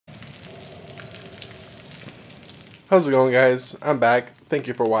How's it going, guys? I'm back. Thank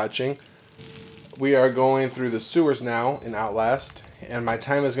you for watching. We are going through the sewers now in Outlast, and my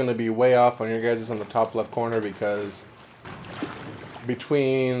time is going to be way off on your guys' on the top left corner because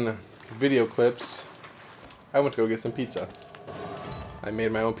between video clips, I went to go get some pizza. I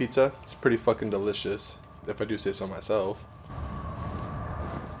made my own pizza. It's pretty fucking delicious, if I do say so myself.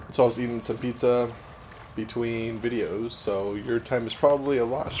 So I was eating some pizza between videos, so your time is probably a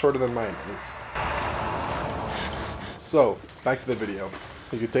lot shorter than mine is. So, back to the video.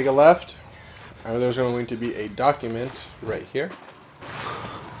 You can take a left, and there's going to be a document right here.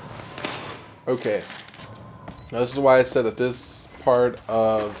 Okay. Now this is why I said that this part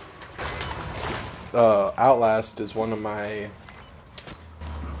of Outlast is one of my,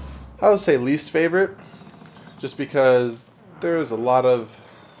 I would say, least favorite. Just because there's a lot of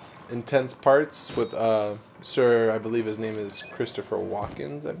intense parts with Sir, I believe his name is Christopher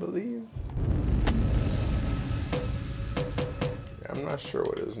Walken, I believe. I'm not sure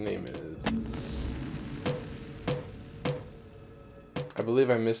what his name is. I believe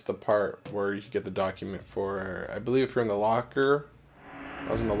I missed the part where you get the document for, I believe if you're in the locker, I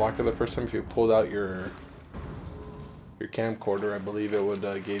was in the locker the first time, if you pulled out your camcorder, I believe it would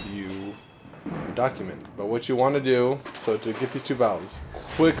give you a document. But what you want to do, so to get these two valves,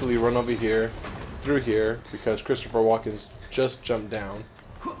 quickly run over here, through here, because Christopher Walken's just jumped down.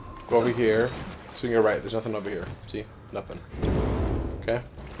 Go over here, swing your right, there's nothing over here. See? Nothing. Okay?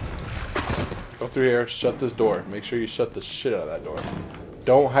 Go through here, shut this door. Make sure you shut the shit out of that door.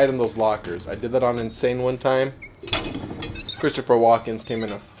 Don't hide in those lockers. I did that on Insane one time. Christopher Walken came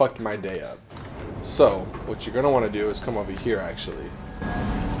in and fucked my day up. So, what you're going to want to do is come over here, actually.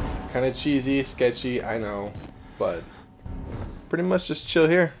 Kind of cheesy, sketchy, I know. But, pretty much just chill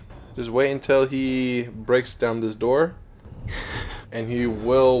here. Just wait until he breaks down this door. And he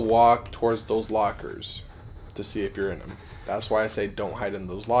will walk towards those lockers to see if you're in them. That's why I say don't hide in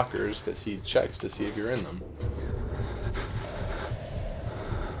those lockers, because he checks to see if you're in them.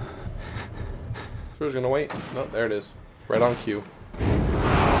 So we're gonna wait. No, there it is. Right on cue.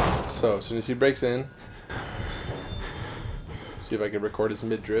 So as soon as he breaks in, see if I can record his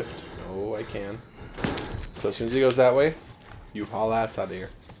mid-drift. No, I can. So as soon as he goes that way, you haul ass out of here.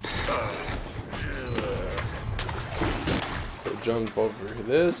 So jump over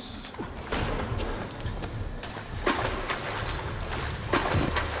this.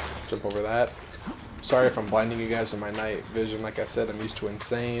 Jump over that. Sorry if I'm blinding you guys with my night vision. Like I said, I'm used to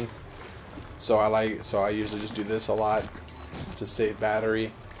Insane, so I usually just do this a lot to save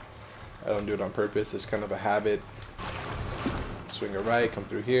battery. I don't do it on purpose. It's kind of a habit. Swing it right, come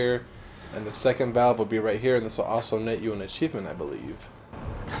through here, and the second valve will be right here, and this will also net you an achievement, I believe.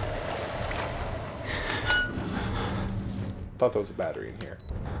 Thought there was a battery in here.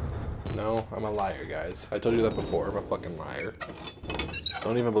 No, I'm a liar, guys. I told you that before. I'm a fucking liar.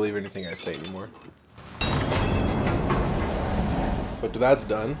 Don't even believe anything I say anymore. So that's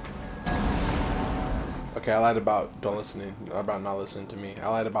done. Okay, I lied about not listening to me. I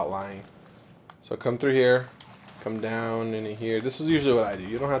lied about lying. So come through here, come down into here. This is usually what I do.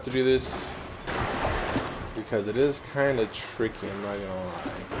 You don't have to do this because it is kind of tricky, I'm not gonna lie.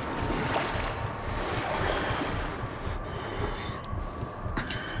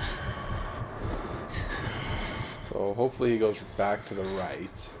 So hopefully he goes back to the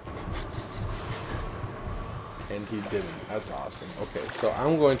right. And he didn't. That's awesome. Okay, so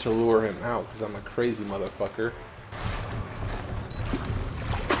I'm going to lure him out because I'm a crazy motherfucker.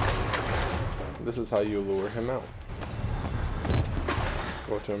 This is how you lure him out.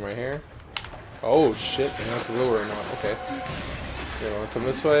 Go to him right here. Oh shit, I have to lure him out. Okay. You know, come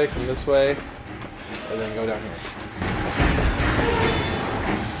this way, and then go down here.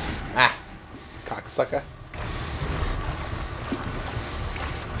 Ah! Cocksucker.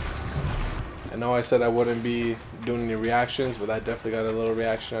 I know I said I wouldn't be doing any reactions, but that definitely got a little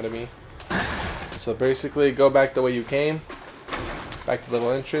reaction out of me. So basically, go back the way you came, back to the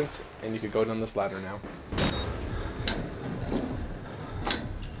little entrance, and you can go down this ladder now.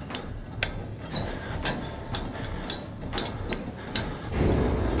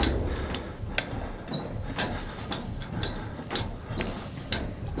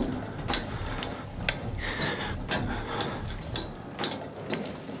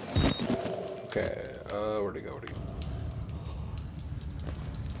 Okay, where'd it go?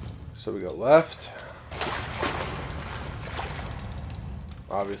 So we go left.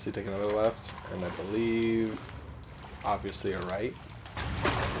 Obviously take another left, and I believe obviously a right.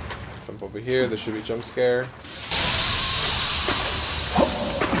 Jump over here, there should be a jump scare.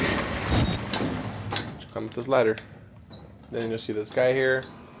 Come up this ladder. Then you'll see this guy here.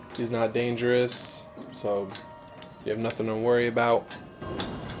 He's not dangerous, so You have nothing to worry about.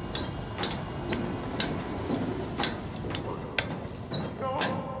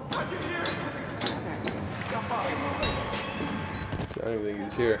 I don't even think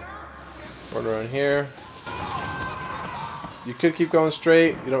he's here. Run around here. You could keep going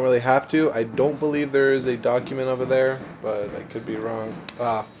straight. You don't really have to. I don't believe there is a document over there, but I could be wrong.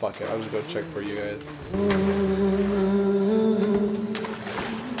 Ah, fuck it. I'll just go check for you guys.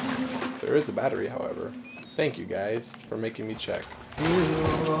 There is a battery, however. Thank you guys for making me check.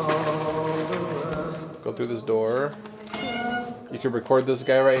 Go through this door. You can record this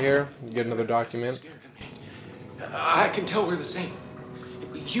guy right here. You get another document. I can tell we're the same.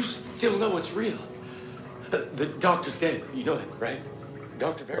 You still know it's real. The doctor's dead. You know that, right?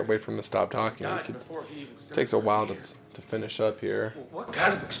 Dr. I'll wait for him to stop talking. It takes a while to finish up here. What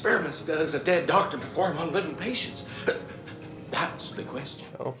kind of experiments does a dead doctor perform on living patients? That's the question.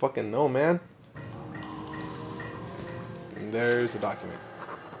 I don't fucking know, man. And there's the document.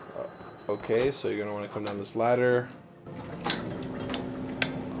 Okay, so you're gonna want to come down this ladder.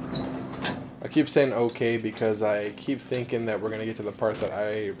 I keep saying okay because I keep thinking that we're gonna get to the part that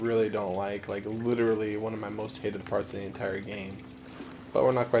I really don't like literally one of my most hated parts in the entire game. But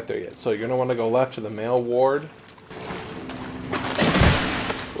we're not quite there yet. So you're gonna want to go left to the male ward.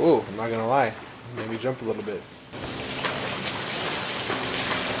 Ooh, I'm not gonna lie. Made me jump a little bit.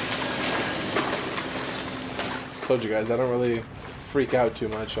 Told you guys, I don't really freak out too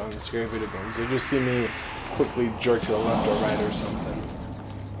much on scary video games. You'll just see me quickly jerk to the left or right or something.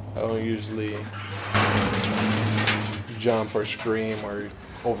 I don't usually jump or scream or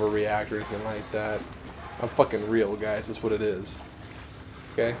overreact or anything like that. I'm fucking real, guys. That's what it is.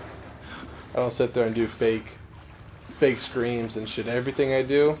 Okay? I don't sit there and do fake screams and shit. Everything I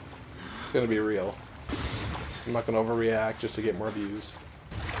do is gonna be real. I'm not gonna overreact just to get more views.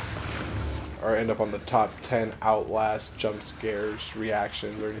 Or end up on the top 10 Outlast jump scares,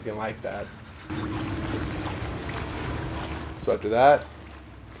 reactions, or anything like that. So after that,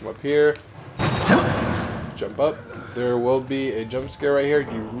 come up here, jump up. There will be a jump scare right here.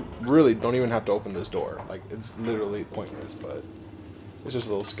 You really don't even have to open this door. Like, it's literally pointless, but it's just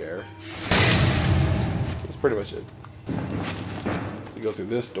a little scare. So that's pretty much it. You go through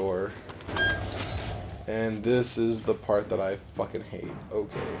this door, and this is the part that I fucking hate.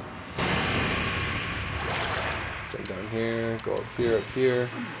 Okay. Jump down here, go up here,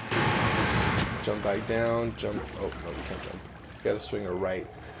 jump back down, jump, oh, no, you can't jump. You gotta swing a right.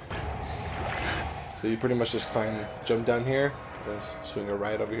 So you pretty much just jump down here, then swing a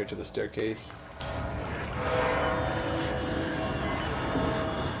right over here to the staircase.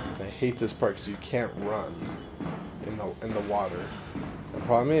 And I hate this part because you can't run in the water. The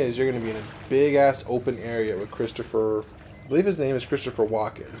problem is you're gonna be in a big ass open area with Christopher, I believe his name is Christopher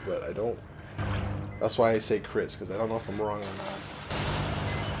Watkins, but I don't. That's why I say Chris, because I don't know if I'm wrong or not.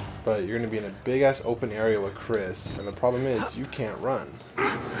 But you're going to be in a big-ass open area with Chris, and the problem is you can't run.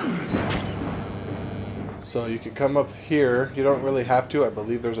 So you can come up here. You don't really have to. I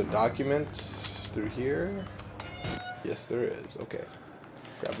believe there's a document through here. Yes, there is. Okay.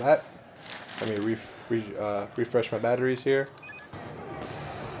 Grab that. Let me refresh my batteries here.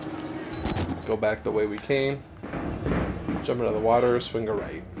 Go back the way we came. Jump into the water, swing a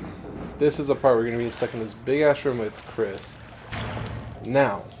right. This is the part we're going to be stuck in this big ass room with Chris.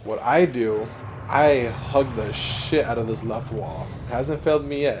 Now, what I do, I hug the shit out of this left wall. It hasn't failed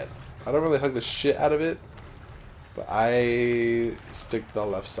me yet. I don't really hug the shit out of it, but I stick to the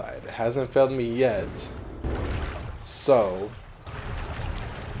left side. It hasn't failed me yet. So,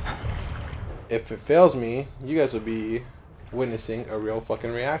 if it fails me, you guys will be witnessing a real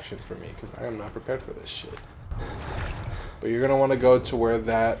fucking reaction from me, because I am not prepared for this shit. But you're going to want to go to where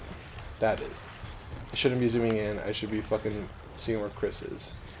that is. I shouldn't be zooming in. I should be fucking seeing where Chris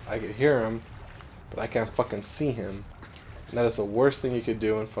is. I can hear him, but I can't fucking see him. And that is the worst thing you could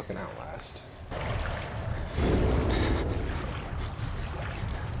do in fucking Outlast.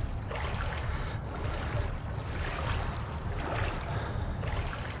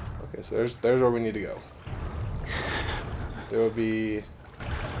 Okay, so there's where we need to go. There will be.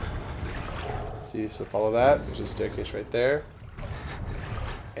 See, so follow that. There's a staircase right there.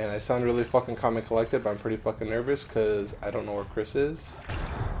 And I sound really fucking calm and collected, but I'm pretty fucking nervous because I don't know where Chris is.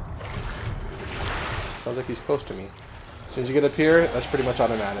 Sounds like he's close to me. As soon as you get up here, that's pretty much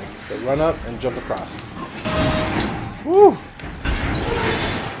automatic. So run up and jump across. Woo!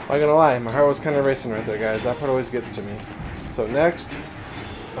 I'm not gonna lie, my heart was kind of racing right there, guys. That part always gets to me. So next,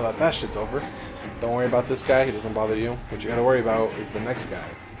 now that shit's over, don't worry about this guy. He doesn't bother you. What you gotta worry about is the next guy.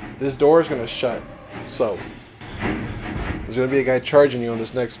 This door is gonna shut. So there's going to be a guy charging you on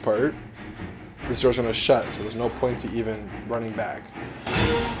this next part. this door's gonna shut, so there's no point to even running back.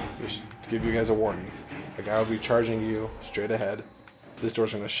 Just to give you guys a warning. A guy will be charging you straight ahead. This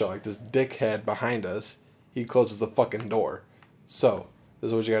door's gonna shut. Like this dickhead behind us, he closes the fucking door. So, this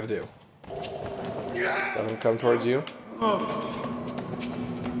is what you gotta do. Let him come towards you.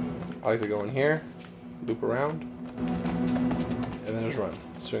 I like to go in here, loop around, and then just run.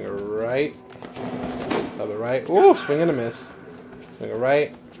 Swing a right, another right. Ooh, swing and a miss. Swing a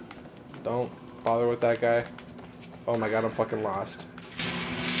right. Don't bother with that guy. Oh my god, I'm fucking lost.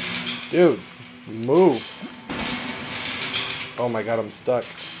 Dude, move. Oh my god, I'm stuck.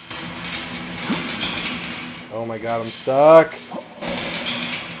 Oh my god, I'm stuck.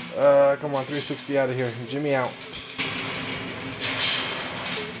 Come on, 360 out of here. Jimmy out.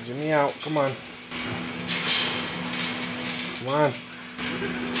 Jimmy out. Come on. Come on.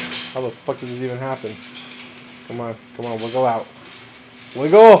 How the fuck does this even happen? Come on. Come on. Wiggle out.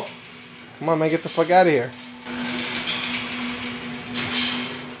 Wiggle! Come on, man. Get the fuck out of here.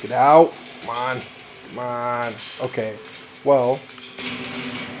 Get out. Come on. Come on. Okay. Well.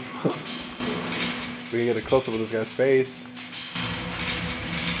 We can get a close-up of this guy's face.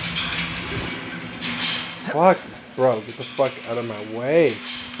 Fuck. Bro, get the fuck out of my way.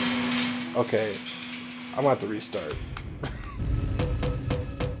 Okay. I'm gonna have to restart.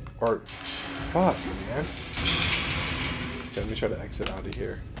 Or, fuck, man. Okay, let me try to exit out of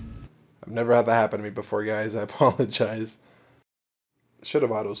here. I've never had that happen to me before, guys. I apologize. Should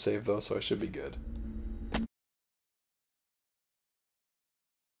have auto-saved, though, so I should be good.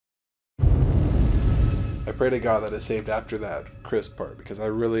 I pray to God that it saved after that Chris part, because I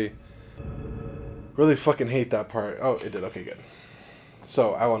really fucking hate that part. Oh, it did. Okay, good.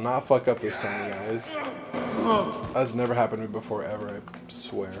 So, I will not fuck up this time, guys. That's never happened to me before, ever, I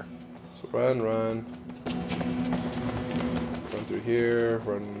swear. So, run. Run through here,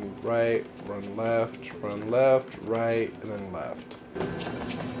 run right, run left, right, and then left.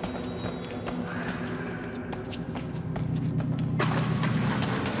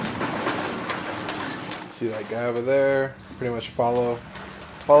 See that guy over there? Pretty much follow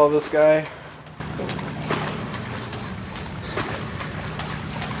this guy.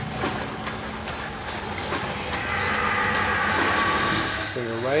 Swing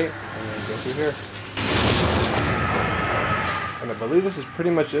your right, and then go through here. And I believe this is pretty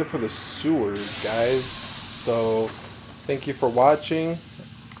much it for the sewers, guys. So, thank you for watching,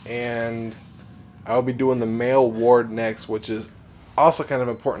 and I'll be doing the male ward next, which is also kind of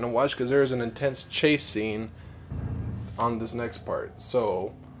important to watch because there is an intense chase scene on this next part.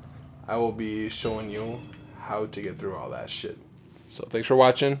 So, I will be showing you how to get through all that shit. So, thanks for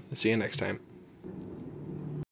watching. See you next time.